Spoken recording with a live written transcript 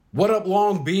What up,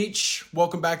 Long Beach?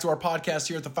 Welcome back to our podcast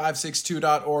here at the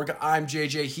 562.org. I'm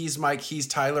JJ, he's Mike, he's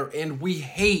Tyler, and we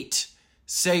hate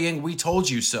saying we told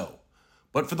you so.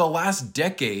 But for the last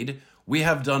decade, we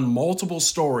have done multiple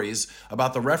stories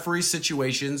about the referee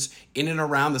situations in and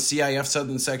around the CIF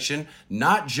Southern Section,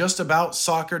 not just about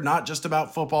soccer, not just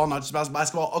about football, not just about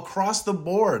basketball, across the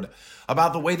board,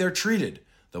 about the way they're treated,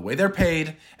 the way they're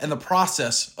paid, and the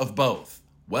process of both.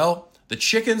 Well, the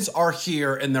chickens are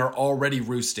here and they're already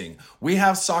roosting. We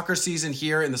have soccer season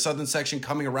here in the Southern Section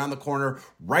coming around the corner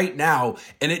right now,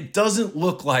 and it doesn't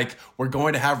look like we're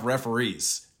going to have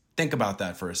referees. Think about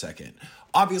that for a second.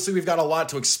 Obviously, we've got a lot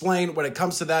to explain when it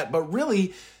comes to that, but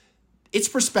really, it's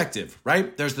perspective,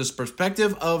 right? There's this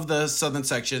perspective of the Southern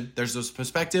Section. There's this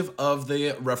perspective of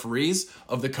the referees,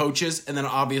 of the coaches, and then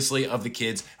obviously of the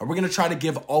kids. And we're going to try to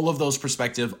give all of those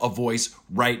perspectives a voice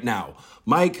right now.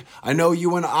 Mike, I know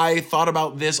you and I thought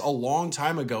about this a long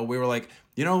time ago. We were like,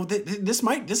 you know, this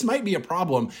might be a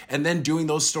problem. And then doing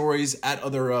those stories at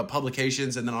other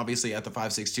publications and then obviously at the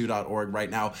 562.org right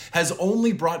now has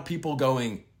only brought people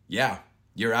going, yeah,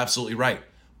 you're absolutely right.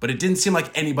 But it didn't seem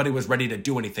like anybody was ready to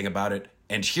do anything about it.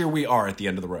 And here we are at the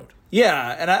end of the road.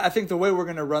 Yeah, and I think the way we're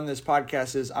going to run this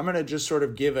podcast is I'm going to just sort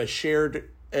of give a shared,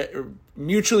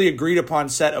 mutually agreed upon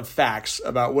set of facts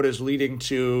about what is leading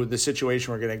to the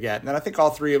situation we're going to get. And then I think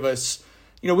all three of us,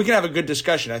 you know, we can have a good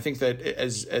discussion. I think that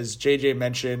as JJ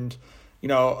mentioned, you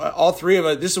know, all three of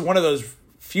us, this is one of those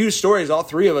few stories all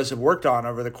three of us have worked on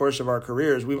over the course of our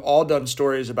careers. We've all done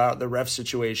stories about the ref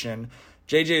situation.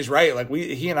 JJ's right. Like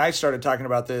he and I started talking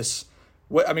about this.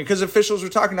 I mean, because officials were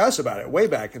talking to us about it way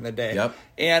back in the day. Yep.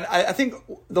 And I think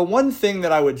the one thing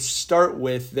that I would start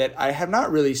with that I have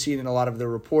not really seen in a lot of the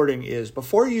reporting is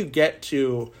before you get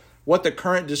to what the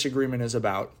current disagreement is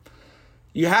about,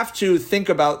 you have to think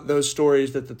about those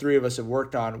stories that the three of us have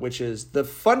worked on, which is the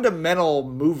fundamental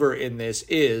mover in this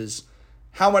is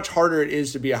how much harder it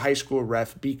is to be a high school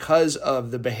ref because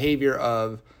of the behavior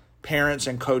of parents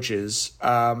and coaches,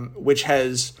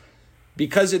 because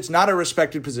it's not a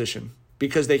respected position,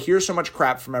 because they hear so much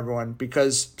crap from everyone,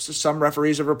 because some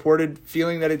referees have reported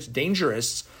feeling that it's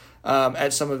dangerous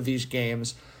at some of these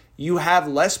games. You have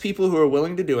less people who are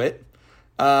willing to do it,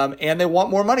 and they want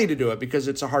more money to do it because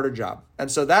it's a harder job. And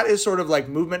so that is sort of like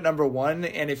movement number one.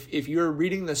 And if you're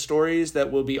reading the stories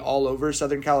that will be all over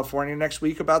Southern California next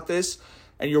week about this,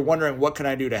 and you're wondering what can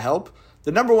I do to help,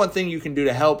 the number one thing you can do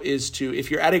to help is to, if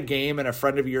you're at a game and a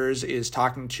friend of yours is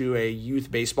talking to a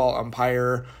youth baseball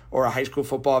umpire or a high school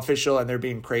football official and they're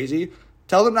being crazy,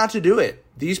 tell them not to do it.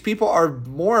 These people are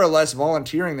more or less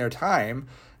volunteering their time.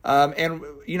 And,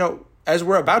 you know, as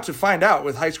we're about to find out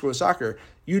with high school soccer,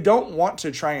 you don't want to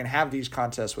try and have these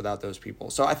contests without those people.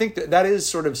 So I think that is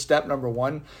sort of step number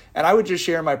one. And I would just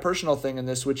share my personal thing in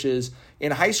this, which is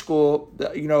in high school,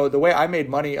 you know, the way I made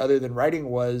money other than writing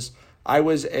was I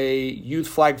was a youth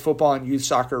flag football and youth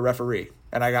soccer referee.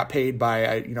 And I got paid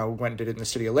by, went and did it in the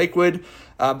city of Lakewood.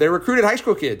 They recruited high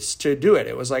school kids to do it.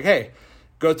 It was like, hey,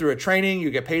 go through a training,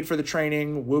 you get paid for the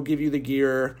training, we'll give you the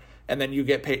gear, and then you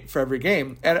get paid for every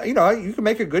game. And, you know, you can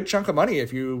make a good chunk of money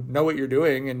if you know what you're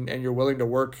doing and you're willing to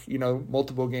work, you know,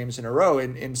 multiple games in a row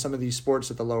in some of these sports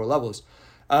at the lower levels.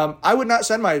 I would not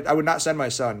send my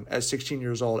son at 16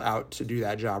 years old out to do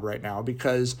that job right now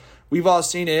because we've all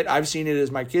seen it. I've seen it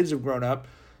as my kids have grown up.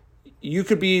 You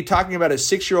could be talking about a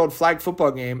 6-year-old flag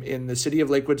football game in the city of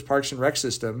Lakewood's Parks and Rec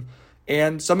system.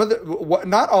 And some of the,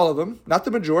 not all of them, not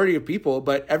the majority of people,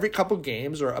 but every couple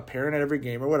games or a parent at every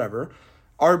game or whatever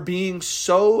are being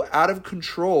so out of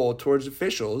control towards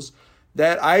officials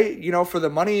that for the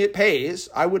money it pays,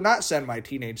 I would not send my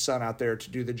teenage son out there to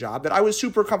do the job that I was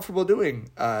super comfortable doing,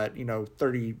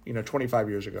 25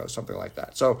 years ago, something like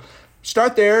that. So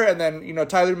start there and then,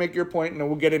 Tyler, make your point and then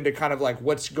we'll get into kind of like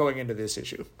what's going into this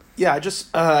issue. Yeah, I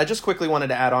just quickly wanted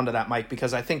to add on to that, Mike,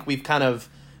 because I think we've kind of,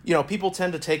 people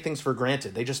tend to take things for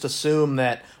granted. They just assume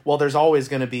that, well, there's always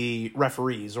going to be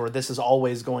referees or this is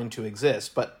always going to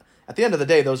exist. But at the end of the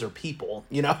day, those are people,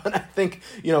 and I think,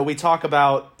 we talk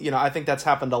about, I think that's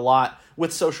happened a lot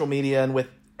with social media and with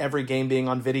every game being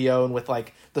on video and with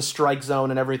like the strike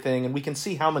zone and everything. And we can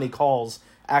see how many calls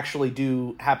actually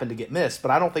do happen to get missed.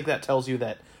 But I don't think that tells you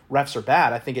that refs are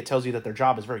bad. I think it tells you that their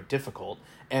job is very difficult.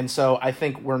 And so I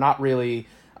think we're not really,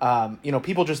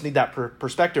 people just need that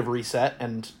perspective reset.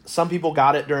 And some people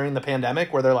got it during the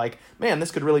pandemic where they're like, man,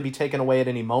 this could really be taken away at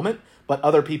any moment. But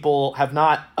other people have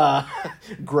not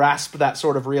grasped that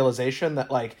sort of realization that,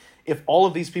 like, if all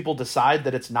of these people decide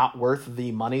that it's not worth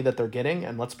the money that they're getting,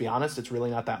 and let's be honest, it's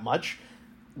really not that much,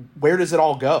 where does it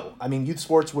all go? I mean, youth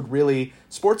sports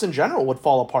in general would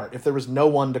fall apart if there was no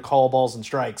one to call balls and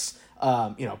strikes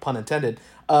Pun intended.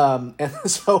 And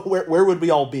so where would we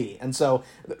all be? And so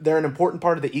they're an important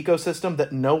part of the ecosystem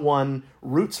that no one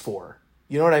roots for.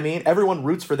 You know what I mean? Everyone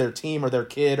roots for their team or their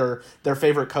kid or their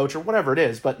favorite coach or whatever it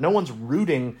is, but no one's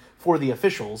rooting for the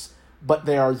officials. But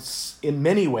they are, in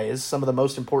many ways, some of the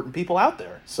most important people out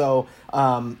there. So,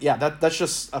 that's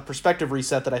just a perspective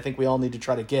reset that I think we all need to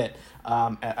try to get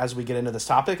as we get into this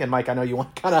topic. And Mike, I know you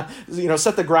want to kind of,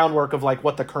 set the groundwork of like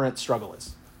what the current struggle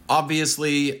is.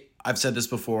 Obviously, I've said this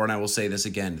before and I will say this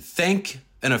again. Thank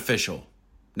an official.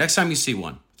 Next time you see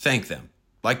one, thank them.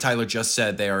 Like Tyler just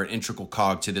said, they are an integral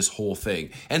cog to this whole thing.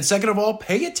 And second of all,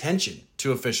 pay attention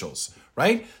to officials,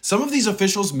 right? Some of these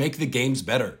officials make the games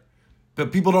better.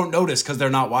 But people don't notice because they're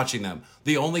not watching them.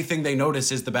 The only thing they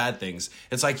notice is the bad things.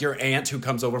 It's like your aunt who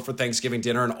comes over for Thanksgiving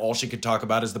dinner and all she could talk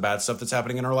about is the bad stuff that's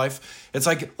happening in her life. It's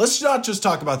like, let's not just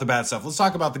talk about the bad stuff. Let's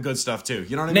talk about the good stuff too.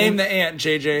 You know what I mean? Name the aunt,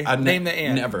 JJ. Name the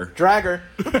aunt. Never. Drag her.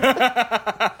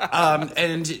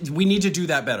 And we need to do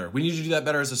that better. We need to do that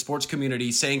better as a sports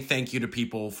community, saying thank you to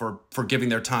people for giving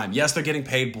their time. Yes, they're getting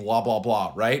paid, blah, blah,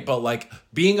 blah, right? But like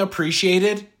being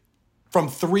appreciated from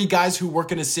 3 guys who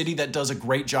work in a city that does a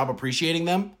great job appreciating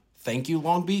them. Thank you,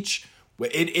 Long Beach.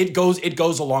 It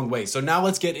goes a long way. So now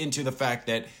let's get into the fact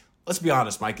that, let's be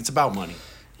honest, Mike, it's about money.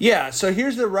 Yeah, so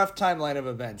here's the rough timeline of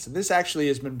events. And this actually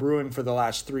has been brewing for the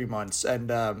last 3 months.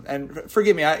 And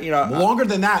forgive me, longer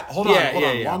than that. Hold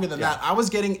on. Longer than that. Yeah. I was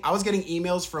getting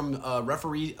emails from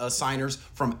referee signers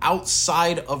from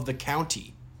outside of the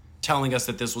county telling us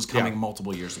that this was coming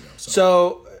multiple years ago.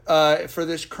 So for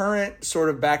this current sort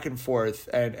of back and forth,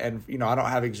 and I don't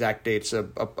have exact dates.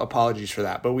 Apologies for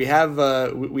that, but we have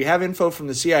info from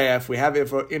the CIF. We have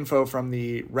info from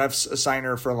the refs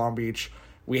assigner for Long Beach.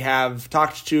 We have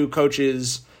talked to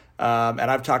coaches, and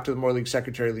I've talked to the Moore League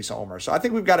secretary, Lisa Ulmer. So I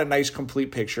think we've got a nice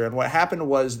complete picture. And what happened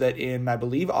was that in, I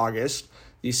believe, August,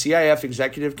 the CIF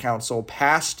Executive Council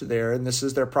passed and this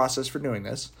is their process for doing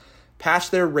this,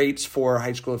 passed their rates for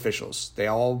high school officials. They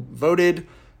all voted.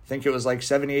 I think it was like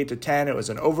 78-10. It was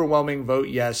an overwhelming vote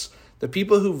yes. The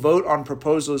people who vote on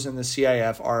proposals in the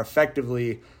CIF are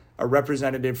effectively a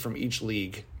representative from each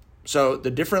league. So the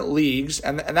different leagues,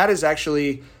 and that is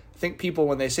actually, I think people,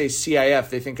 when they say CIF,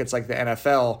 they think it's like the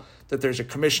NFL, that there's a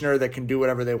commissioner that can do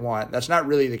whatever they want. That's not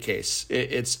really the case.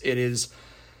 It is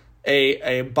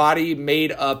a body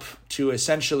made up to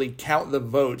essentially count the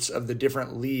votes of the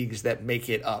different leagues that make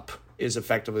it up, is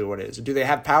effectively what it is. Do they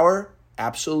have power?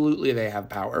 Absolutely they have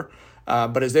power.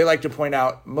 But as they like to point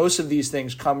out, most of these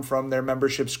things come from their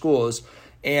membership schools.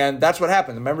 And that's what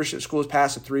happened. The membership schools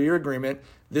passed a 3-year agreement.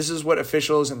 This is what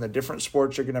officials in the different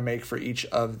sports are going to make for each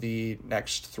of the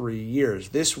next 3 years.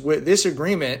 This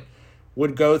agreement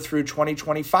would go through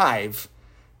 2025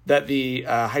 that the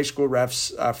high school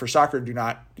refs for soccer do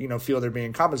not feel they're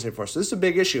being compensated for. So this is a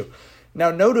big issue.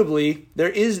 Now, notably,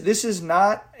 this is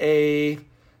not a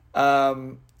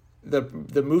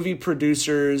the movie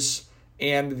producers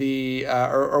and the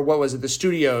the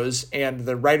studios and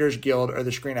the Writers Guild or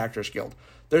the Screen Actors Guild.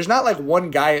 There's not like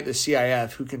one guy at the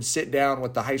CIF who can sit down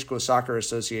with the High School Soccer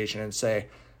Association and say,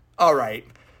 all right,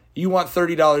 you want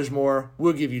 $30 more,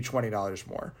 we'll give you $20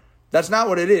 more. That's not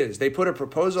what it is. They put a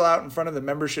proposal out in front of the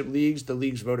membership leagues. The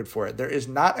leagues voted for it. There is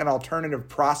not an alternative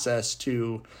process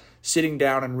to sitting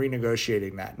down and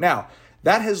renegotiating that. Now,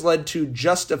 that has led to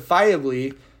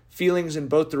justifiably feelings in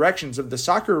both directions of the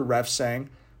soccer refs saying,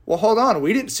 well, hold on,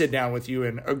 we didn't sit down with you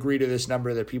and agree to this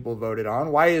number that people voted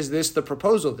on. Why is this the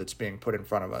proposal that's being put in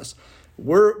front of us?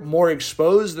 We're more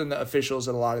exposed than the officials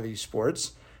in a lot of these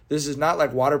sports. This is not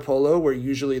like water polo where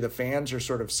usually the fans are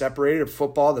sort of separated. Or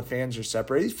football, the fans are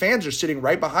separated. These fans are sitting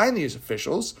right behind these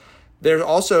officials.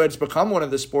 It's become one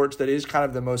of the sports that is kind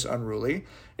of the most unruly.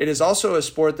 It is also a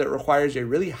sport that requires a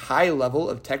really high level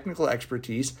of technical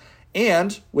expertise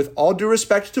and, with all due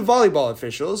respect to volleyball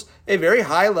officials, a very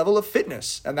high level of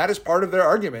fitness. And that is part of their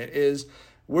argument is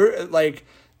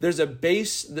there's a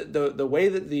base, the way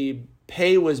that the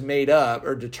pay was made up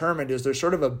or determined is there's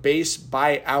sort of a base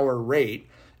by hour rate.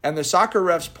 And the soccer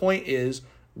ref's point is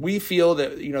we feel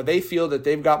that, they feel that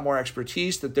they've got more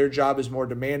expertise, that their job is more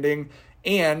demanding.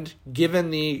 And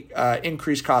given the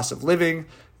increased cost of living,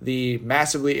 the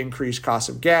massively increased cost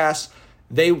of gas,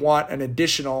 they want an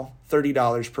additional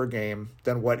 $30 per game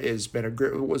than what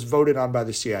was voted on by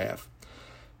the CIF.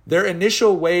 Their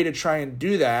initial way to try and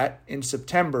do that in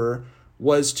September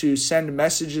was to send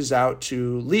messages out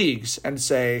to leagues and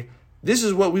say, this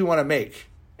is what we want to make.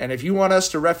 And if you want us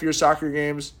to ref your soccer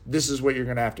games, this is what you're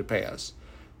going to have to pay us.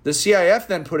 The CIF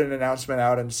then put an announcement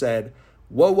out and said,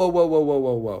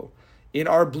 whoa. In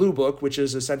our blue book, which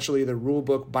is essentially the rule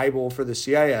book Bible for the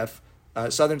CIF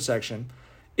Southern Section,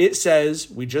 It says,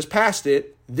 we just passed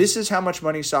it, this is how much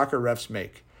money soccer refs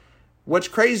make. What's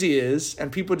crazy is,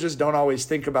 and people just don't always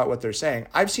think about what they're saying,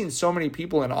 I've seen so many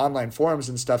people in online forums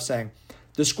and stuff saying,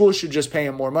 the school should just pay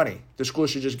them more money. The school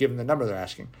should just give them the number they're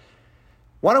asking.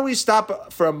 Why don't we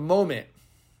stop for a moment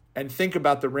and think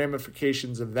about the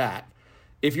ramifications of that?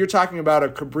 If you're talking about a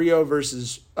Cabrillo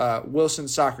versus Wilson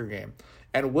soccer game,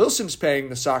 and Wilson's paying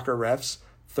the soccer refs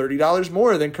 $30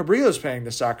 more than Cabrillo's paying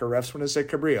the soccer refs when I say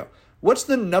Cabrillo, what's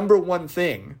the number one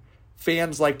thing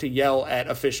fans like to yell at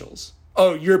officials?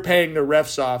 Oh, you're paying the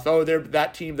refs off. Oh,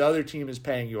 that team, the other team is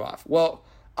paying you off. Well,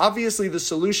 obviously the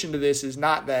solution to this is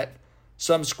not that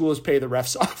some schools pay the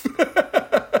refs off.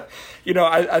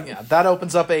 That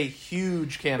opens up a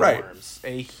huge can of worms.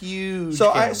 A huge.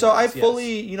 I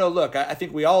fully, look, I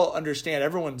think we all understand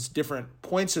everyone's different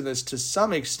points in this to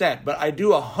some extent, but I do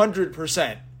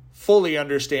 100% fully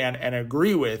understand and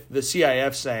agree with the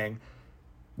CIF saying,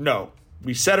 no,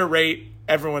 we set a rate,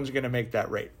 everyone's going to make that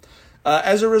rate.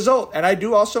 As a result, and I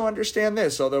do also understand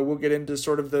this, although we'll get into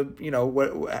sort of the,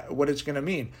 what it's going to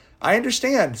mean. I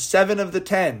understand 7 of the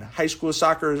 10 high school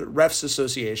soccer refs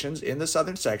associations in the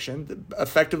Southern Section,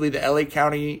 effectively the LA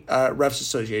County refs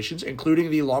associations,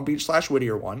 including the Long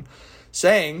Beach/Whittier one,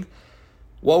 saying,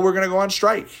 well, we're going to go on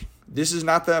strike. This is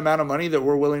not the amount of money that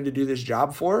we're willing to do this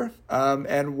job for,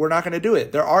 and we're not going to do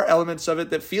it. There are elements of it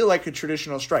that feel like a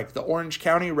traditional strike. The Orange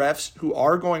County refs who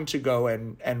are going to go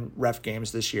and ref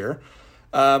games this year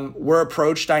were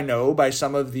approached, I know, by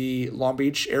some of the Long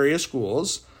Beach area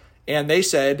schools, and they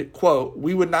said, quote,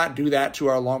 we would not do that to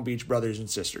our Long Beach brothers and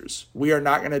sisters. We are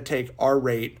not going to take our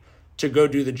rate to go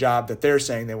do the job that they're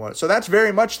saying they want. So that's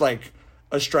very much like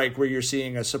a strike where you're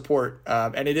seeing a support,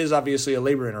 and it is obviously a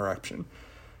labor interruption.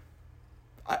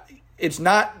 It's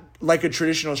not like a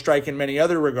traditional strike in many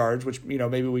other regards, which,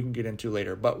 maybe we can get into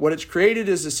later. But what it's created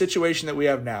is the situation that we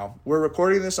have now. We're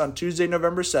recording this on Tuesday,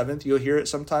 November 7th. You'll hear it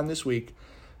sometime this week.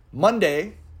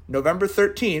 Monday, November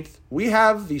 13th, we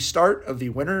have the start of the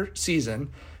winter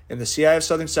season in the CIF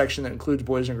Southern Section that includes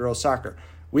boys and girls soccer.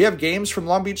 We have games from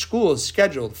Long Beach schools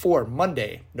scheduled for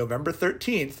Monday, November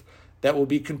 13th, that will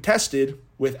be contested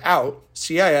without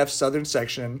CIF Southern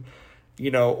Section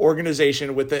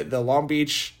organization with the Long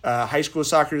Beach High School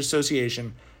Soccer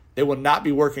Association. They will not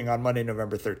be working on Monday,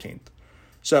 November 13th.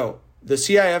 So the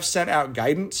CIF sent out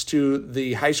guidance to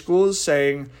the high schools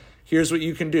saying, here's what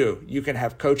you can do. You can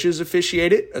have coaches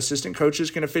officiate it. Assistant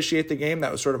coaches can officiate the game.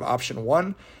 That was sort of option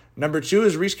 1. Number 2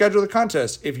 is reschedule the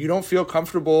contest. If you don't feel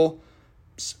comfortable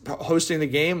hosting the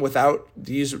game without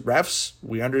these refs,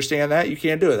 we understand that. You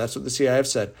can't do it. That's what the CIF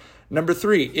said. Number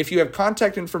 3, if you have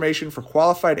contact information for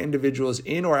qualified individuals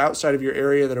in or outside of your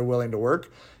area that are willing to work,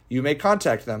 you may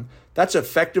contact them. That's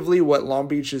effectively what Long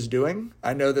Beach is doing.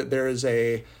 I know that there is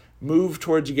a move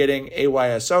towards getting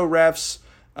AYSO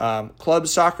refs, club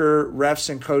soccer refs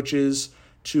and coaches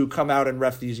to come out and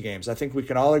ref these games. I think we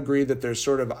can all agree that there's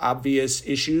sort of obvious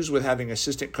issues with having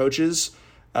assistant coaches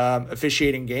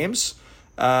officiating games.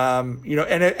 And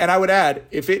I would add,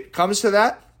 if it comes to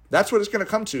that, that's what it's going to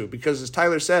come to, because as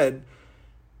Tyler said,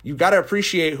 you've got to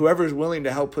appreciate whoever's willing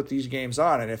to help put these games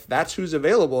on. And if that's who's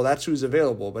available, that's who's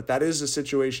available. But that is a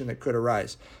situation that could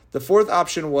arise. The 4th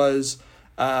option was,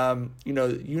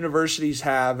 universities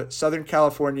have Southern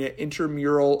California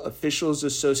Intramural Officials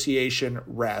Association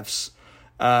refs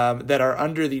that are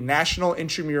under the National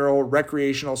Intramural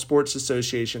Recreational Sports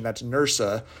Association, that's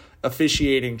NIRSA,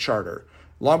 officiating charter.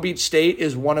 Long Beach State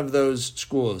is one of those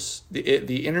schools.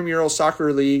 The intramural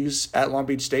soccer leagues at Long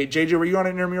Beach State. JJ, were you on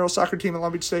an intramural soccer team at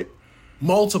Long Beach State?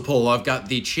 Multiple. I've got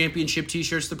the championship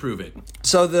T-shirts to prove it.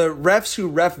 So the refs who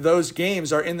ref those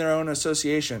games are in their own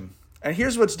association. And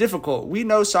here's what's difficult. We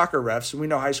know soccer refs, and we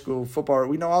know high school football.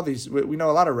 We know all these. We know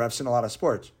a lot of refs in a lot of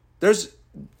sports. There's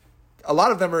a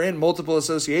lot of them are in multiple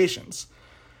associations.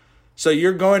 So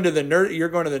you're going to the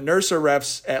NIRSA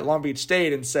refs at Long Beach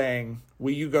State and saying,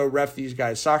 will you go ref these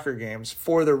guys' soccer games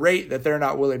for the rate that they're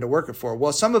not willing to work it for?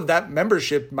 Well, some of that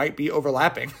membership might be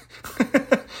overlapping.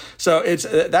 So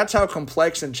that's how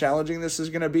complex and challenging this is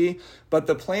going to be. But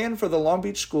the plan for the Long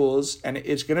Beach schools, and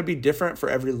it's going to be different for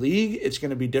every league. It's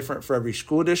going to be different for every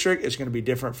school district. It's going to be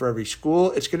different for every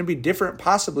school. It's going to be different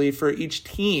possibly for each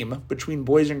team between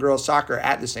boys and girls soccer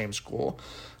at the same school.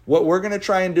 What we're going to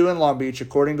try and do in Long Beach,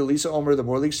 according to Lisa Ulmer, the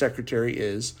board league secretary,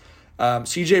 is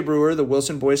CJ Brewer, the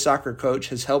Wilson boys soccer coach,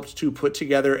 has helped to put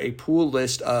together a pool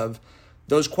list of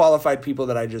those qualified people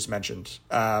that I just mentioned.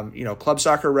 Club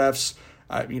soccer refs,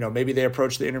 maybe they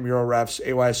approach the intramural refs,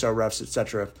 AYSO refs,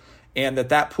 etc. And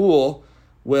that pool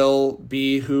will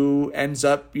be who ends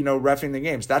up, reffing the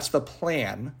games. That's the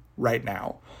plan right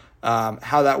now.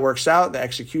 How that works out, the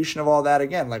execution of all that,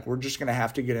 again, like we're just going to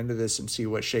have to get into this and see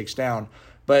what shakes down.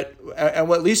 But, and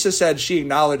what Lisa said, she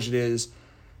acknowledged is,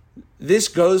 this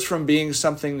goes from being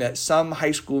something that some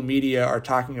high school media are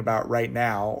talking about right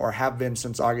now, or have been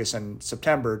since August and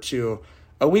September, to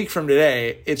a week from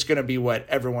today, it's going to be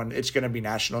it's going to be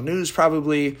national news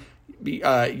probably.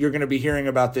 You're going to be hearing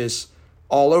about this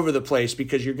all over the place,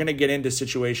 because you're going to get into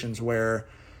situations where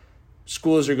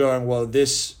schools are going, well,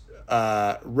 this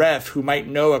ref who might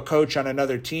know a coach on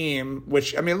another team,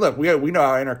 which, I mean, look, we know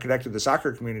how interconnected the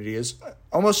soccer community is.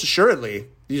 Almost assuredly,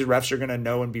 these refs are going to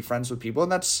know and be friends with people,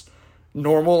 and that's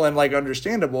normal and like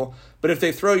understandable. But if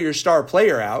they throw your star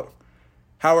player out,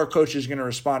 how are coaches going to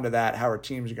respond to that? How are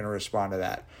teams going to respond to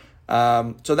that?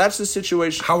 So that's the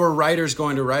situation. How are writers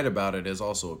going to write about it is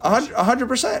also a question.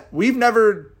 100%. We've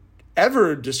never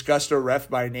ever discussed a ref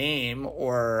by name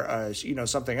or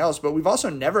something else, but we've also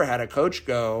never had a coach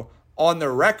go on the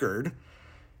record,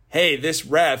 hey, this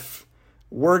ref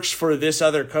works for this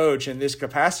other coach in this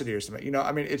capacity or something.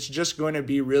 I mean, it's just going to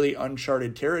be really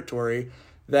uncharted territory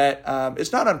that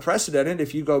it's not unprecedented.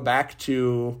 If you go back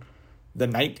to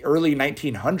the early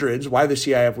 1900s, why the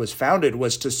CIF was founded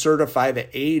was to certify the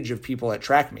age of people at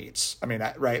track meets. I mean,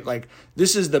 right? Like,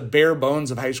 this is the bare bones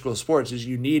of high school sports, is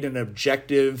you need an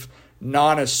objective,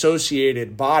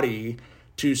 non-associated body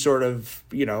to sort of,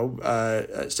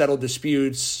 settle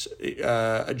disputes,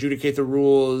 adjudicate the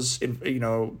rules,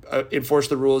 enforce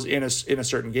the rules in a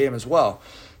certain game as well.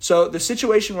 So the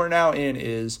situation we're now in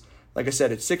is, like I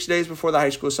said, it's 6 days before the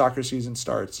high school soccer season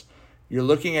starts. You're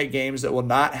looking at games that will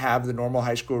not have the normal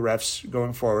high school refs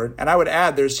going forward. And I would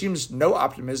add, there seems no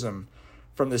optimism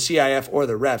from the CIF or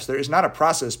the refs. There is not a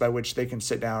process by which they can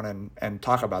sit down and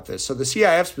talk about this. So the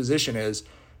CIF's position is,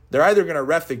 they're either going to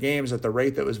ref the games at the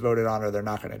rate that was voted on, or they're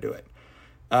not going to do it.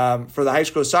 For the high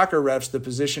school soccer refs, the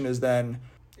position is then,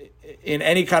 in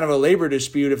any kind of a labor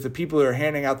dispute, if the people who are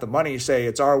handing out the money say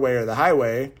it's our way or the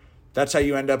highway, that's how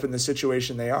you end up in the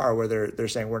situation they are, where they're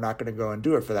saying we're not going to go and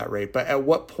do it for that rate. But at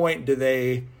what point do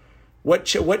they, what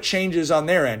changes on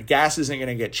their end? Gas isn't going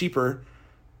to get cheaper.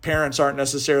 Parents aren't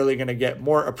necessarily going to get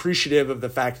more appreciative of the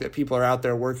fact that people are out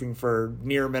there working for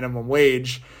near minimum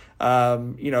wage,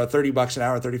 $30 an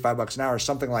hour, $35 an hour,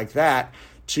 something like that,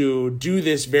 to do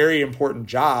this very important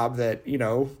job that,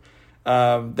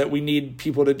 that we need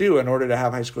people to do in order to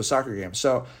have high school soccer games.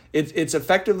 So it's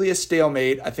effectively a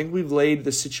stalemate. I think we've laid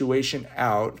the situation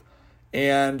out,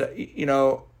 and,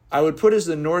 I would put as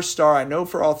the North Star, I know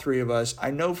for all three of us, I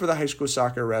know for the high school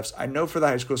soccer refs, I know for the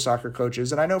high school soccer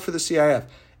coaches, and I know for the CIF,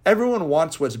 everyone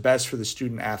wants what's best for the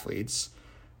student athletes,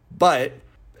 but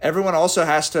everyone also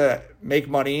has to make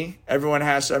money. Everyone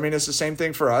has to, it's the same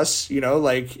thing for us,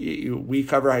 we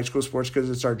cover high school sports because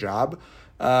it's our job.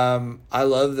 I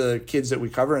love the kids that we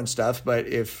cover and stuff, but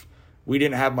if we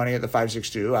didn't have money at the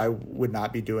 562, I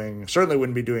certainly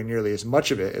wouldn't be doing nearly as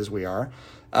much of it as we are.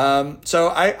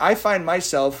 So I find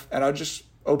myself, and I'll just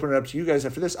open it up to you guys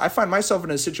after this, I find myself in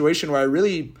a situation where I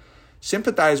really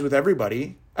sympathize with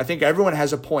everybody. I think everyone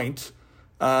has a point.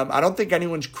 I don't think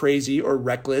anyone's crazy or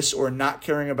reckless or not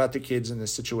caring about the kids in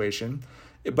this situation,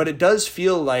 but it does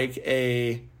feel like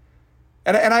I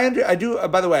do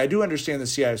understand the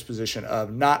CIF's position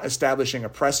of not establishing a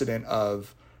precedent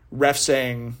of refs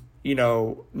saying,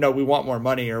 no, we want more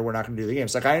money or we're not going to do the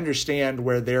games. Like, I understand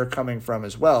where they're coming from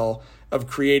as well, of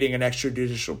creating an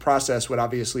extrajudicial process would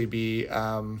obviously be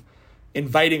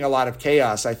inviting a lot of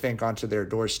chaos, I think, onto their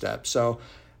doorstep. So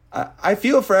I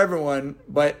feel for everyone,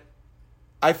 but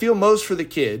I feel most for the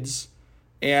kids,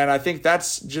 and I think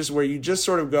that's just where you just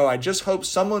sort of go, I just hope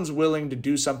someone's willing to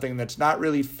do something that's not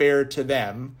really fair to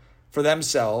them, for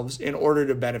themselves, in order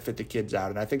to benefit the kids out.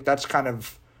 And I think that's kind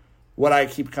of what I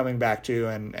keep coming back to,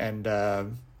 and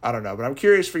I don't know. But I'm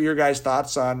curious for your guys'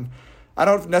 thoughts on, I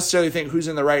don't necessarily think who's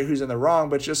in the right, who's in the wrong,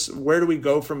 but just where do we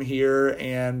go from here,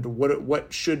 and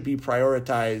what should be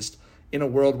prioritized in a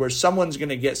world where someone's going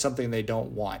to get something they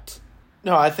don't want?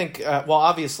 No, I think,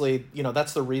 obviously,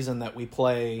 that's the reason that we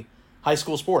play high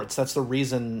school sports. That's the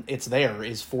reason it's there,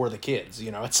 is for the kids.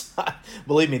 It's not,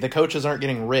 believe me, the coaches aren't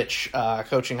getting rich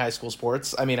coaching high school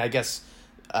sports. I guess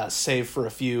save for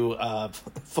a few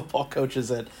football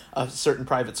coaches at certain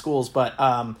private schools. But,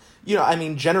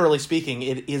 generally speaking,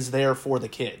 it is there for the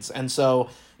kids. And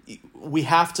so we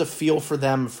have to feel for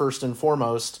them first and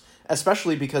foremost,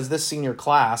 especially because this senior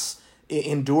class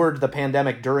endured the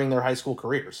pandemic during their high school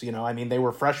careers. They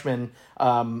were freshmen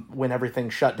when everything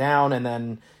shut down, and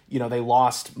then, they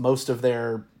lost most of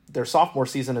their sophomore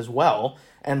season as well.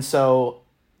 And so,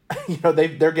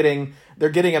 they're getting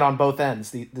it on both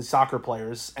ends, the soccer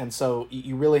players. And so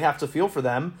you really have to feel for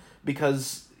them,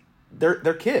 because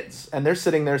they're kids, and they're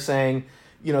sitting there saying,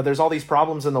 there's all these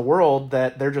problems in the world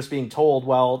that they're just being told,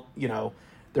 well,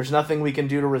 there's nothing we can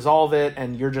do to resolve it,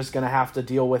 and you're just going to have to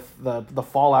deal with the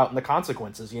fallout and the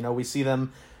consequences. We see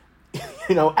them,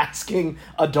 asking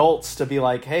adults to be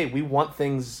like, hey, we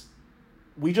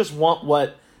just want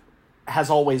what has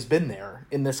always been there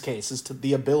in this case, is to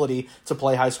the ability to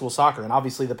play high school soccer. And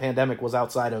obviously the pandemic was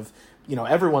outside of,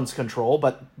 everyone's control,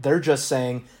 but they're just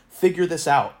saying, figure this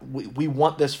out. We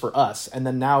want this for us. And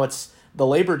then now it's the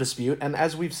labor dispute. And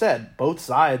as we've said, both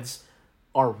sides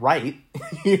are right.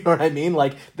 You know what I mean?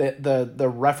 Like the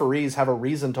referees have a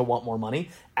reason to want more money,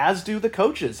 as do the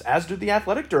coaches, as do the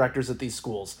athletic directors at these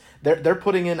schools. They're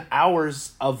putting in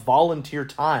hours of volunteer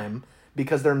time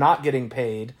because they're not getting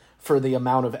paid for the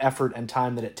amount of effort and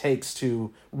time that it takes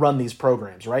to run these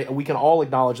programs, right? And we can all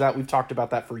acknowledge that. We've talked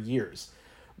about that for years.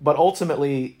 But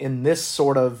ultimately, in this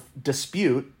sort of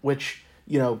dispute, which,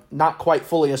 not quite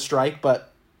fully a strike,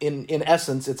 but in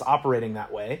essence, it's operating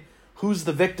that way, who's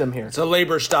the victim here? It's a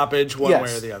labor stoppage one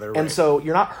way or the other. Right? And so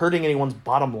you're not hurting anyone's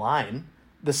bottom line.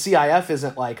 The CIF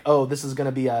isn't like, oh, this is going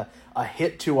to be a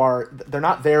hit to they're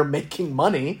not there making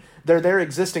money. They're there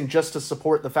existing just to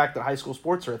support the fact that high school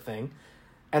sports are a thing.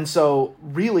 And so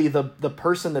really the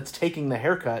person that's taking the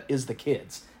haircut is the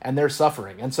kids, and they're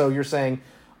suffering. And so you're saying,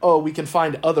 oh, we can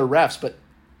find other refs, but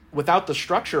without the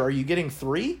structure, are you getting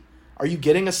 3? Are you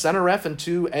getting a center ref and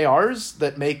 2 ARs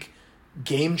that make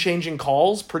game-changing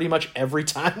calls pretty much every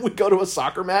time we go to a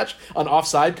soccer match? An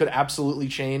offside could absolutely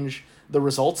change the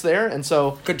results there. And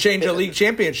so could change a league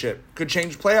championship, could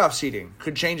change playoff seeding,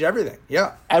 could change everything.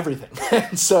 Yeah. Everything.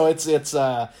 And so it's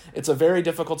a very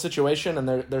difficult situation, and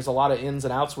there's a lot of ins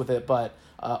and outs with it, but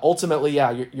ultimately,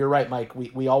 yeah, you're right, Mike.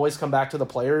 We always come back to the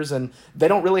players, and they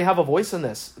don't really have a voice in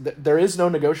this. There is no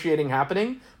negotiating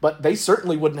happening, but they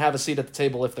certainly wouldn't have a seat at the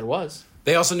table if there was.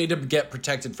 They also need to get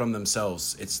protected from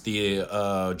themselves. It's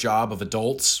the job of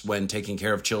adults when taking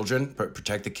care of children,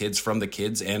 protect the kids from the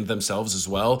kids and themselves as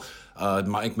well.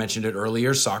 Mike mentioned it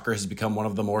earlier. Soccer has become one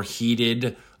of the more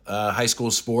heated high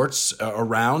school sports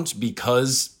around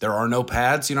because there are no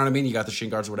pads. You know what I mean? You got the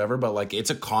shin guards or whatever, but it's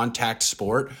a contact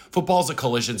sport. Football's a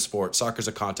collision sport. Soccer's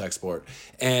a contact sport.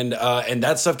 And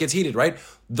that stuff gets heated, right?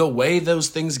 The way those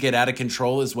things get out of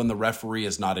control is when the referee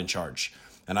is not in charge.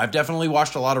 And I've definitely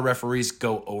watched a lot of referees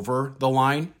go over the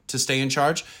line to stay in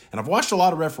charge. And I've watched a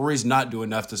lot of referees not do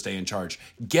enough to stay in charge.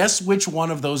 Guess which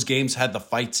one of those games had the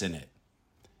fights in it?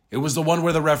 It was the one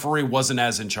where the referee wasn't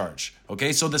as in charge.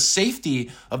 Okay, so the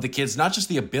safety of the kids, not just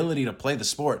the ability to play the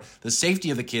sport, the safety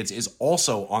of the kids is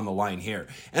also on the line here.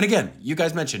 And again, you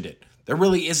guys mentioned it. There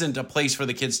really isn't a place for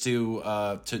the kids to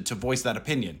voice that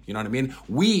opinion. You know what I mean?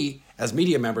 We, as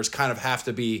media members, kind of have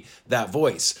to be that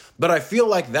voice. But I feel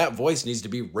like that voice needs to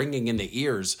be ringing in the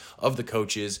ears of the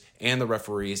coaches and the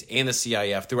referees and the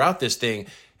CIF throughout this thing.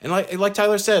 And like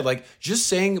Tyler said, just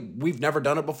saying we've never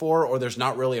done it before or there's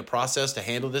not really a process to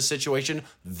handle this situation,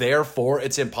 therefore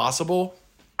it's impossible.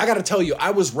 I got to tell you,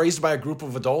 I was raised by a group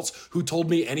of adults who told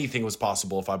me anything was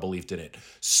possible if I believed in it.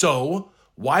 So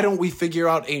why don't we figure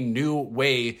out a new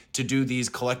way to do these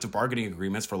collective bargaining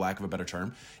agreements, for lack of a better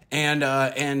term,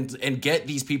 and get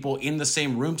these people in the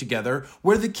same room together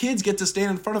where the kids get to stand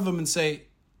in front of them and say,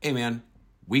 hey, man,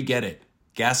 we get it.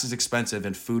 Gas is expensive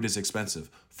and food is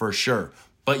expensive, for sure.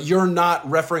 But you're not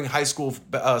refereeing high school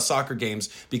soccer games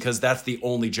because that's the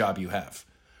only job you have,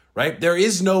 right? There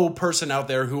is no person out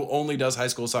there who only does high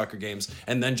school soccer games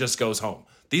and then just goes home.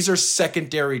 These are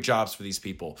secondary jobs for these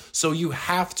people. So you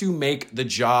have to make the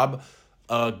job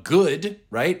good,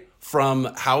 right? From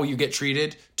how you get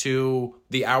treated to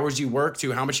the hours you work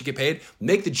to how much you get paid.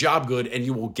 Make the job good and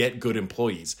you will get good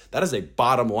employees. That is a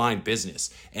bottom line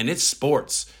business. And it's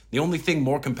sports. The only thing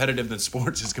more competitive than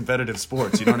sports is competitive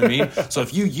sports. You know what I mean? So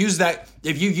if you use that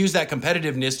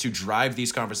competitiveness to drive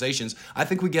these conversations, I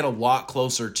think we get a lot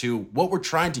closer to what we're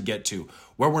trying to get to,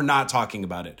 where we're not talking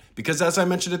about it. Because as I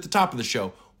mentioned at the top of the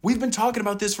show, we've been talking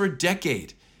about this for a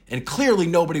decade. And clearly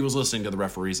nobody was listening to the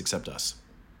referees except us.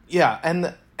 Yeah, and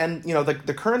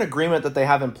the current agreement that they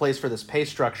have in place for this pay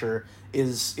structure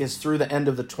is through the end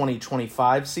of the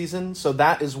 2025 season. So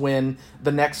that is when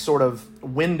the next sort of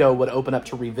window would open up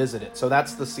to revisit it. So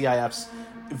that's the CIF's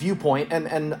viewpoint.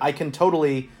 And I can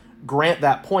totally grant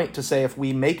that point to say if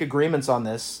we make agreements on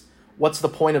this, what's the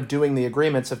point of doing the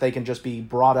agreements if they can just be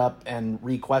brought up and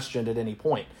re-questioned at any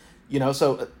point?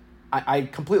 So I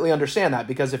completely understand that,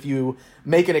 because if you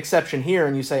make an exception here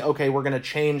and you say, okay, we're going to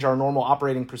change our normal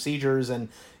operating procedures and,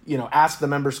 ask the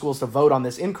member schools to vote on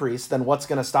this increase, then what's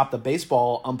going to stop the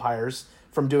baseball umpires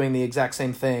from doing the exact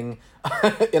same thing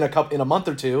in a month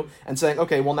or two and saying,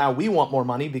 okay, well, now we want more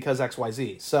money because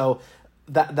XYZ. So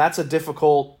that's a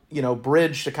difficult,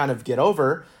 bridge to kind of get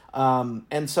over.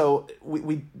 And so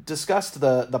we discussed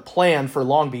the plan for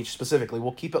Long Beach specifically.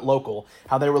 We'll keep it local,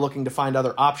 how they were looking to find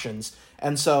other options.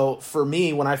 And so for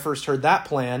me, when I first heard that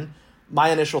plan, my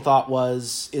initial thought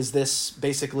was, is this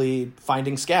basically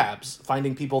finding scabs,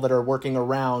 finding people that are working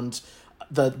around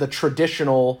the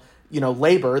traditional,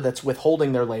 labor that's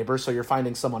withholding their labor, so you're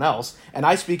finding someone else. And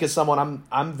I speak as someone,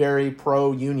 I'm very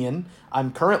pro-union.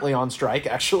 I'm currently on strike,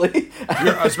 actually.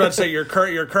 I was about to say you're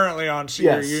currently on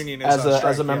your union is on strike,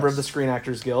 as a member of the Screen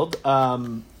Actors Guild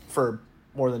for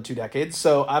more than 2 decades.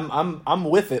 So I'm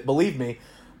with it, believe me.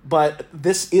 But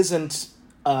this isn't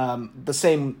the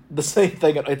same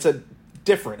thing. It's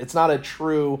different. It's not a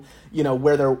true,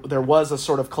 where there was a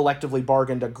sort of collectively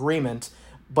bargained agreement,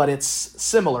 but it's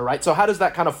similar, right? So how does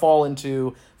that kind of fall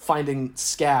into finding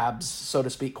scabs, so to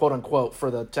speak, quote unquote, for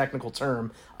the technical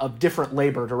term, of different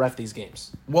labor to ref these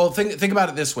games? Well, think about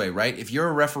it this way, right? If you're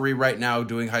a referee right now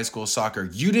doing high school soccer,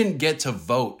 you didn't get to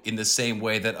vote in the same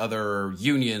way that other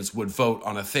unions would vote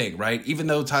on a thing, right? Even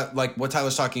though, like what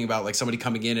Tyler's talking about, like somebody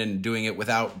coming in and doing it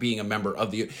without being a member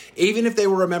of even if they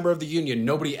were a member of the union,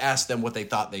 nobody asked them what they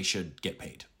thought they should get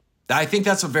paid. I think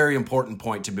that's a very important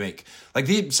point to make.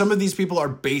 Like some of these people are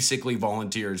basically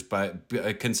volunteers, but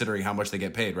considering how much they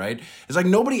get paid, right? It's like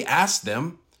nobody asked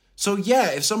them. So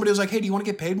yeah, if somebody was like, "Hey, do you want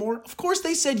to get paid more?" Of course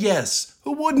they said yes.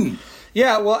 Who wouldn't?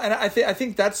 Yeah, well, and I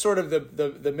think that's sort of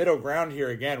the middle ground here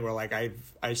again, where like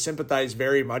I sympathize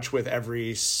very much with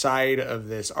every side of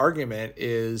this argument.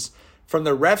 Is from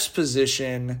the ref's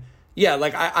position. Yeah,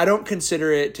 like I don't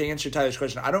consider it, to answer Tyler's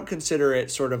question, I don't consider it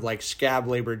sort of like scab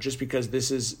labor just because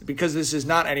this is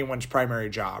not anyone's primary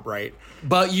job, right?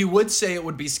 But you would say it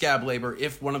would be scab labor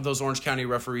if one of those Orange County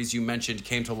referees you mentioned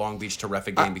came to Long Beach to ref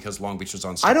a game because Long Beach was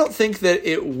on strike. I don't think that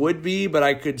it would be, but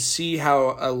I could see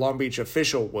how a Long Beach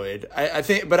official would. I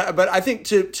think I think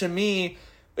to me,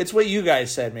 it's what you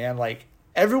guys said, man. Like,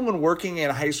 everyone working in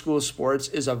high school sports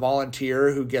is a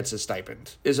volunteer who gets a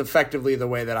stipend, is effectively the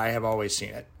way that I have always seen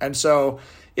it. And so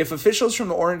if officials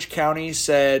from Orange County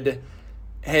said,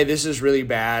 hey, this is really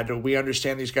bad, we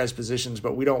understand these guys' positions,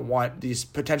 but we don't want these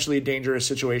potentially dangerous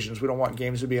situations, we don't want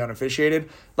games to be unofficiated,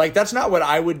 like, that's not what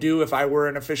I would do if I were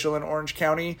an official in Orange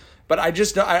County. But I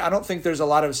don't think there's a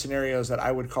lot of scenarios that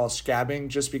I would call scabbing,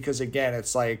 just because, again,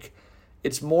 it's like,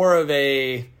 it's more of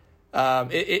a...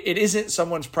 It isn't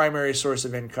someone's primary source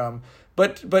of income,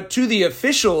 but to the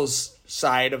officials'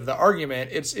 side of the argument,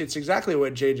 it's exactly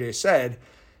what JJ said.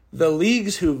 The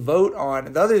leagues who vote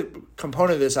on the other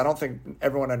component of this, I don't think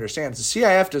everyone understands. The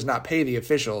CIF does not pay the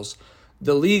officials.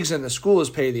 The leagues and the schools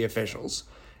pay the officials,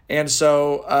 and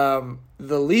so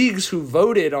the leagues who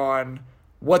voted on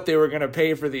what they were going to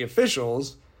pay for the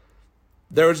officials,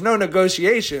 there was no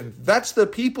negotiation. That's the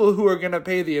people who are going to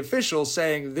pay the officials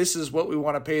saying, this is what we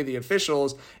want to pay the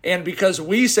officials. And because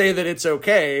we say that it's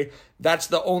okay, that's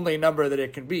the only number that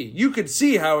it can be. You could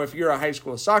see how if you're a high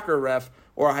school soccer ref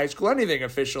or a high school anything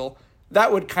official,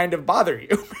 that would kind of bother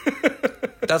you.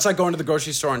 That's like going to the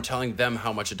grocery store and telling them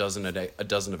how much a dozen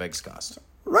of eggs cost.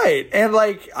 Right. And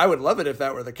like, I would love it if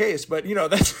that were the case, but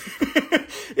that's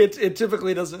it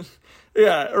typically doesn't.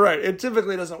 Yeah, right. It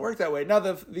typically doesn't work that way. Now,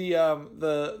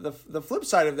 the flip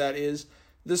side of that is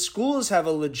the schools have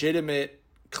a legitimate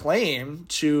claim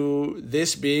to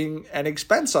this being an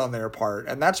expense on their part,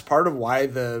 and that's part of why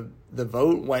the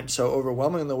vote went so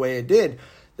overwhelming the way it did.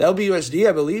 The LBUSD,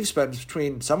 I believe, spends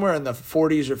between somewhere in the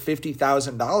 $40,000 or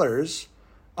 $50,000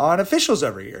 on officials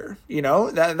every year.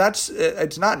 That's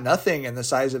it's not nothing in the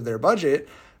size of their budget,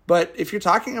 but if you're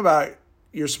talking about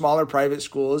your smaller private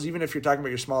schools, even if you're talking about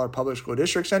your smaller public school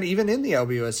districts, and even in the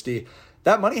LBUSD,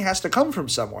 that money has to come from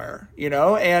somewhere,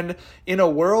 and in a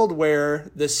world where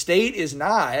the state is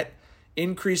not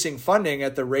increasing funding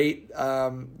at the rate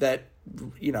that,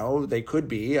 they could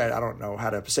be, I don't know how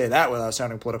to say that without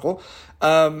sounding political,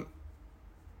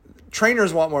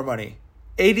 trainers want more money,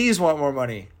 ADs want more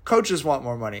money, coaches want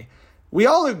more money. We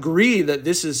all agree that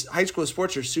high school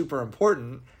sports are super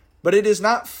important, but it is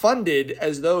not funded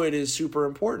as though it is super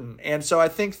important. And so I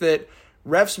think that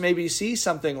refs maybe see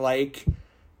something like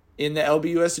in the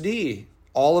LBUSD,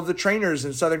 all of the trainers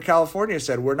in Southern California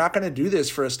said, we're not going to do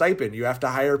this for a stipend. You have to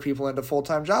hire people into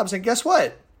full-time jobs. And guess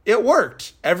what? It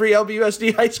worked. Every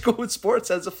LBUSD high school with sports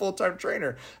has a full-time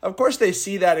trainer. Of course, they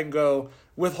see that and go,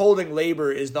 withholding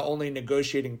labor is the only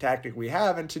negotiating tactic we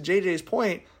have. And to JJ's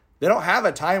point, they don't have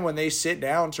a time when they sit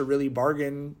down to really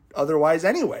bargain otherwise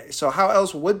anyway. So how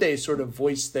else would they sort of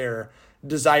voice their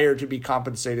desire to be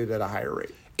compensated at a higher rate?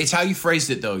 It's how you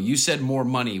phrased it, though. You said more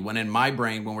money, when in my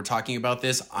brain, when we're talking about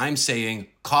this, I'm saying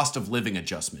cost of living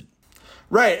adjustment.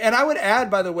 Right. And I would add,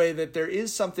 by the way, that there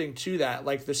is something to that.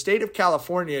 Like the state of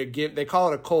California, they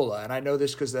call it a COLA. And I know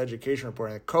this because of the education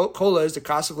reporting. COLA is the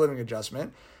cost of living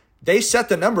adjustment. They set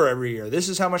the number every year. This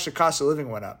is how much the cost of living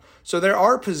went up. So there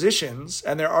are positions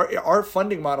and there are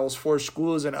funding models for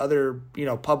schools and other,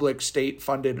 public state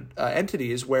funded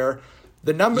entities where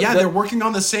the number. Yeah, they're working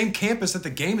on the same campus that the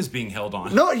game is being held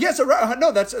on. No, yes,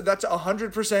 no, that's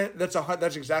 100%.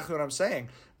 That's exactly what I'm saying.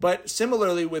 But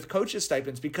similarly with coaches'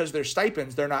 stipends, because they're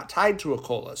stipends, they're not tied to a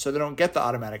COLA, so they don't get the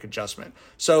automatic adjustment.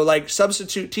 So like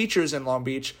substitute teachers in Long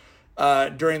Beach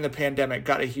during the pandemic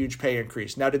got a huge pay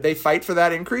increase. Now, did they fight for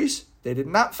that increase? They did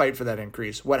not fight for that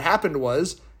increase. What happened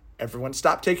was everyone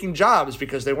stopped taking jobs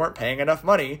because they weren't paying enough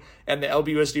money. And the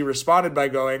LBUSD responded by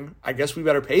going, I guess we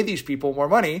better pay these people more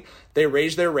money. They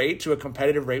raised their rate to a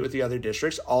competitive rate with the other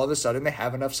districts. All of a sudden, they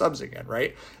have enough subs again,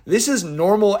 right? This is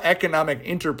normal economic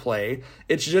interplay.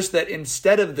 It's just that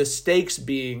instead of the stakes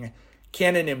being,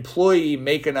 can an employee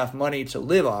make enough money to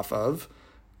live off of,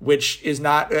 which is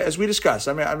not, as we discussed,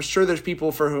 I mean, I'm sure there's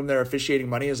people for whom their officiating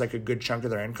money is like a good chunk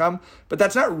of their income, but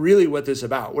that's not really what this is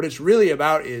about. What it's really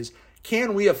about is,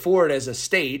 can we afford as a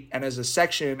state and as a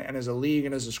section and as a league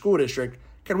and as a school district,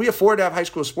 can we afford to have high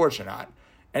school sports or not?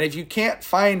 And if you can't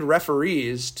find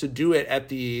referees to do it at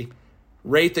the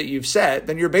rate that you've set,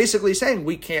 then you're basically saying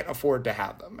we can't afford to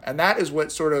have them. And that is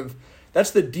what that's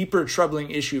the deeper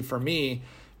troubling issue for me,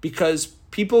 because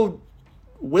people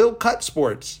will cut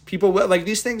sports. People will, like,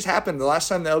 these things happen. The last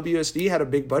time the LBUSD had a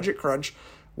big budget crunch,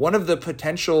 one of the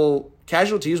potential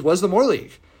casualties was the Moore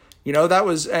League. That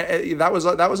was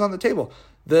on the table.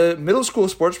 The middle school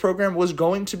sports program was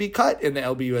going to be cut in the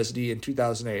LBUSD in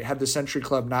 2008 had the Century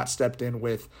Club not stepped in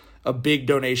with a big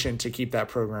donation to keep that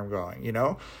program going,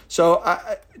 So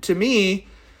to me,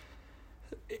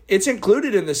 it's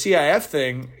included in the CIF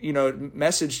thing,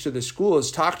 message to the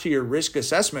schools, talk to your risk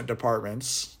assessment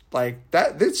departments. Like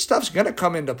that, this stuff's going to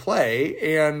come into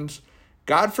play, and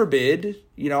God forbid,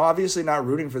 obviously not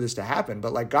rooting for this to happen,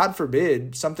 but like, God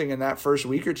forbid something in that first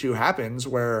week or two happens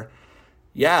where,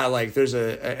 like there's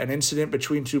an incident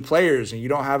between two players and you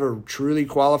don't have a truly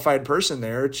qualified person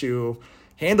there to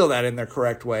handle that in the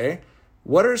correct way.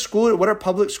 What are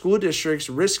public school districts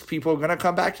risk people going to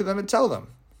come back to them and tell them?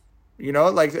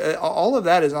 All of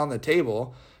that is on the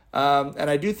table. And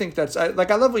I do think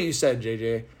I love what you said,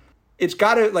 JJ.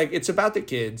 It's about the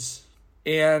kids,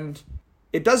 and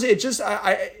I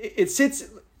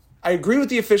agree with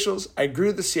the officials. I agree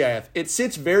with the CIF. It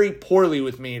sits very poorly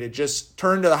with me to just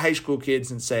turn to the high school kids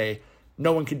and say,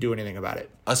 no one can do anything about it.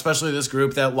 Especially this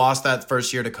group that lost that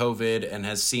first year to COVID and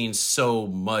has seen so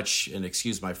much, and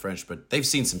excuse my French, but they've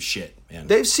seen some shit, man.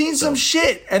 They've seen some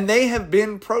shit, and they have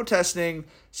been protesting,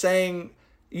 saying,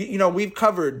 we've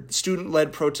covered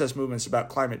student-led protest movements about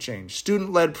climate change,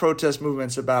 student-led protest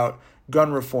movements about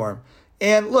gun reform.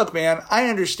 And look, man, I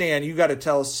understand you got to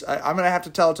tell, I'm going to have to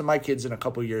tell it to my kids in a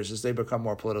couple years as they become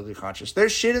more politically conscious.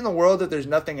 There's shit in the world that there's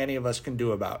nothing any of us can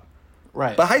do about.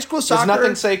 Right. But high school soccer. There's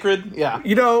nothing sacred. Yeah.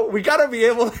 We got to be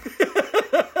able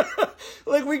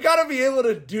we got to be able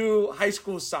to do high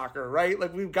school soccer, right?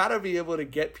 Like, we've got to be able to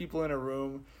get people in a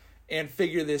room and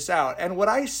figure this out. And what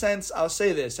I sense, I'll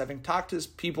say this, having talked to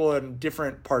people in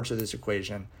different parts of this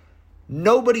equation,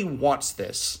 nobody wants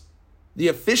this. The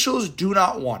officials do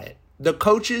not want it. The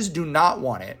coaches do not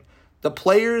want it. The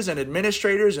players and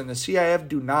administrators and the CIF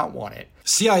do not want it.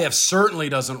 CIF certainly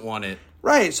doesn't want it.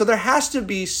 Right. So there has to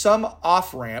be some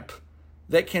off-ramp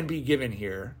that can be given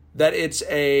here. That it's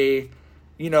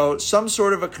some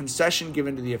sort of a concession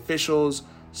given to the officials,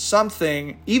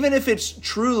 something, even if it's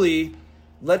truly,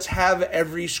 let's have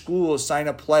every school sign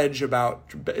a pledge about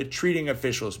treating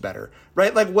officials better,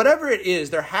 right? Like, whatever it is,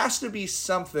 there has to be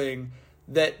something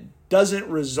that doesn't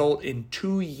result in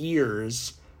 2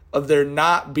 years of there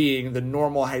not being the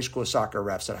normal high school soccer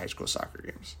refs at high school soccer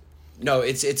games. No,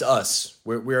 it's us.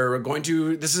 We're going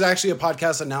to. This is actually a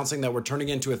podcast announcing that we're turning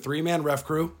into a 3-man ref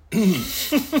crew.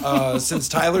 Since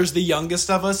Tyler's the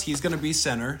youngest of us, he's going to be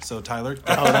center. So Tyler,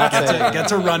 get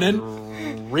to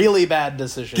running. Really bad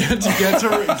decision. Get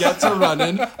to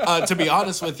running. To be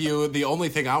honest with you, the only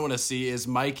thing I want to see is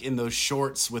Mike in those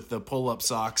shorts with the pull-up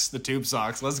socks, the tube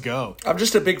socks. Let's go. I'm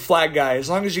just a big flag guy. As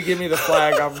long as you give me the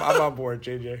flag, I'm on board,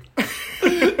 JJ.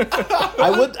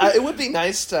 It would be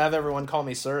nice to have everyone call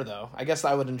me sir, though. I guess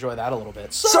I would enjoy that a little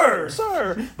bit. Sir.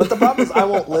 But the problem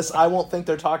is I won't think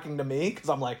they're talking to me because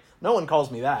I'm like, no one calls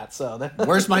me that. So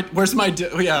where are my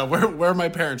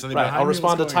parents? Are they right, I'll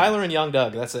respond to Tyler and Young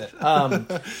Doug. That's it.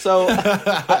 So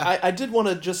I did want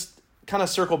to just kind of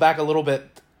circle back a little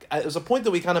bit. It was a point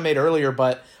that we kind of made earlier,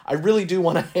 but I really do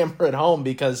want to hammer it home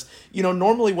because,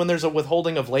 normally when there's a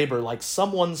withholding of labor, like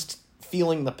someone's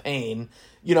feeling the pain,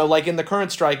 you know, like in the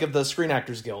current strike of the Screen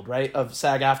Actors Guild, right, of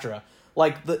SAG-AFTRA.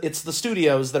 Like, it's the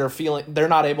studios that are feeling they're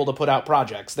not able to put out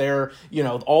projects. They're, you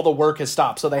know, all the work has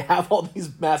stopped. So they have all these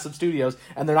massive studios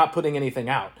and they're not putting anything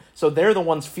out. So they're the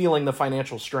ones feeling the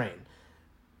financial strain.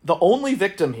 The only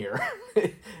victim here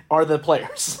are the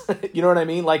players. You know what I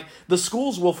mean? Like, the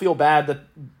schools will feel bad that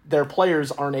their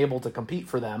players aren't able to compete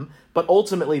for them, but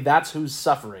ultimately that's who's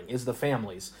suffering, is the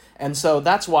families. And so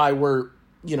that's why we're,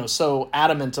 you know, so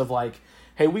adamant of like,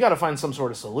 hey, we got to find some sort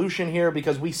of solution here,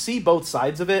 because we see both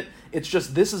sides of it. It's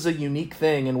just, this is a unique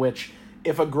thing in which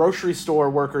if a grocery store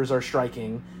workers are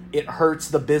striking, it hurts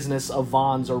the business of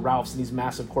Vons or Ralph's and these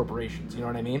massive corporations. You know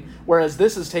what I mean? Whereas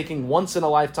this is taking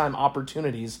once-in-a-lifetime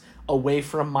opportunities away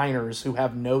from minors who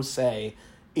have no say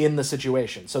in the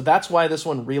situation. So that's why this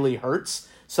one really hurts.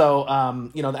 So,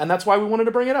 you know, and that's why we wanted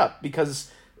to bring it up,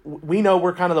 because we know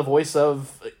we're kind of the voice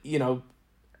of, you know,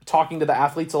 talking to the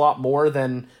athletes a lot more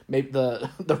than maybe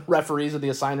the referees or the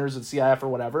assigners at CIF or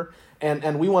whatever.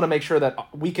 And we want to make sure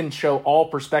that we can show all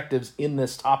perspectives in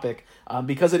this topic,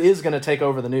 because it is going to take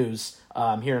over the news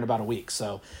here in about a week.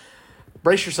 So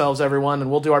brace yourselves, everyone,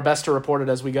 and we'll do our best to report it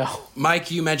as we go.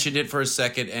 Mike, you mentioned it for a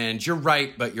second, and you're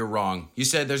right, but you're wrong. You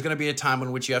said there's going to be a time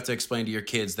in which you have to explain to your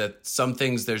kids that some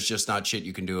things there's just not shit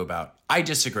you can do about. I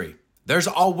disagree. There's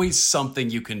always something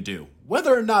you can do.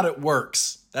 Whether or not it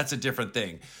works, that's a different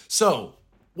thing. So,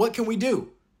 what can we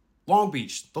do? Long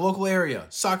Beach, the local area,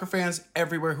 soccer fans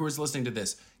everywhere who is listening to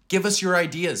this, give us your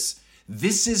ideas.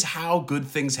 This is how good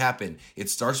things happen. It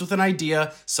starts with an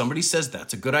idea, somebody says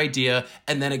that's a good idea,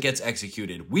 and then it gets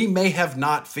executed. We may have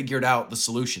not figured out the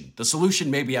solution. The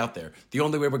solution may be out there. The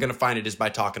only way we're going to find it is by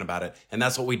talking about it, and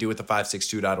that's what we do at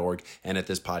the562.org and at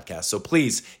this podcast. So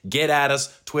please get at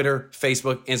us, Twitter,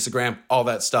 Facebook, Instagram, all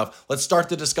that stuff. Let's start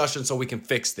the discussion so we can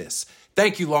fix this.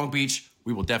 Thank you, Long Beach.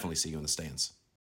 We will definitely see you in the stands.